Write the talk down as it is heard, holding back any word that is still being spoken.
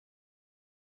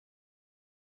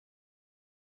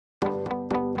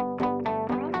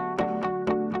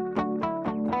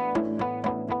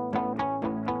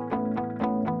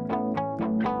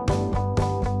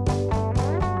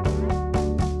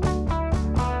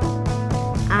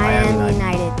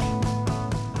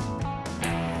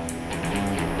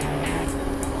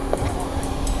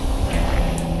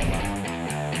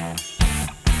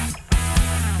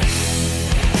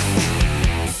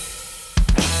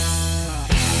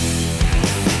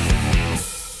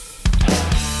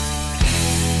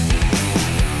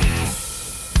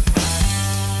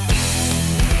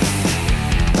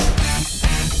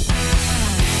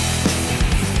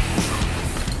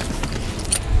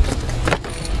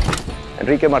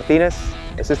Enrique Martinez,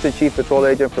 Assistant Chief Patrol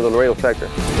Agent for the Laredo Sector.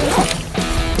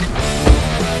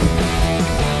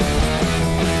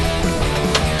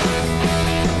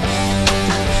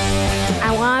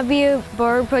 I want to be a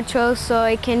border patrol so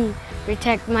I can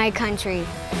protect my country.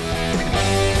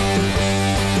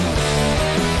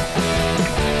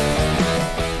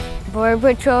 Border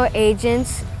Patrol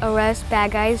agents arrest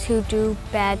bad guys who do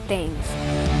bad things.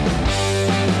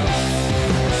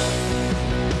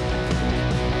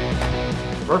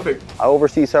 Perfect. I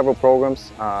oversee several programs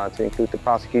to include the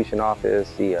prosecution office,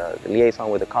 the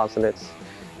liaison with the consulates,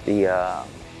 the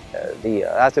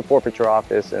asset forfeiture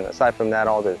office, and aside from that,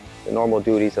 all the normal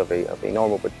duties of a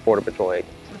normal border patrol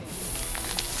agent.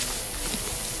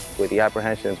 With the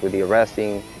apprehensions, with the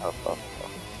arresting of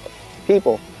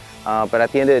people, but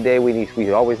at the end of the day,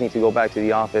 we always need to go back to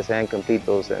the office and complete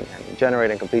those and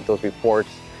generate and complete those reports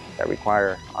that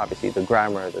require obviously the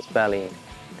grammar, the spelling,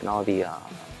 and all the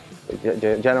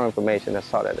general information that's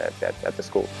taught at the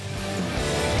school.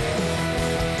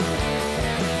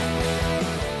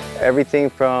 Everything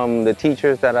from the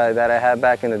teachers that I had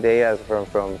back in the day, as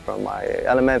from my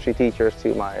elementary teachers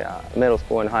to my middle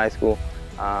school and high school,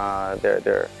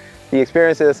 the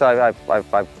experiences I've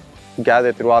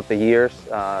gathered throughout the years,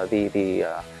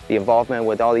 the involvement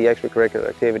with all the extracurricular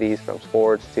activities, from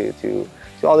sports to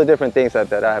all the different things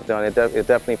that I have done, it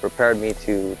definitely prepared me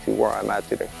to where I'm at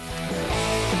today.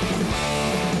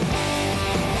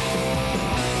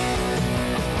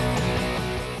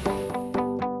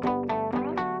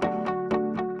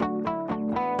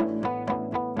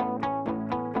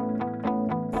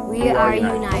 We are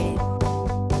united.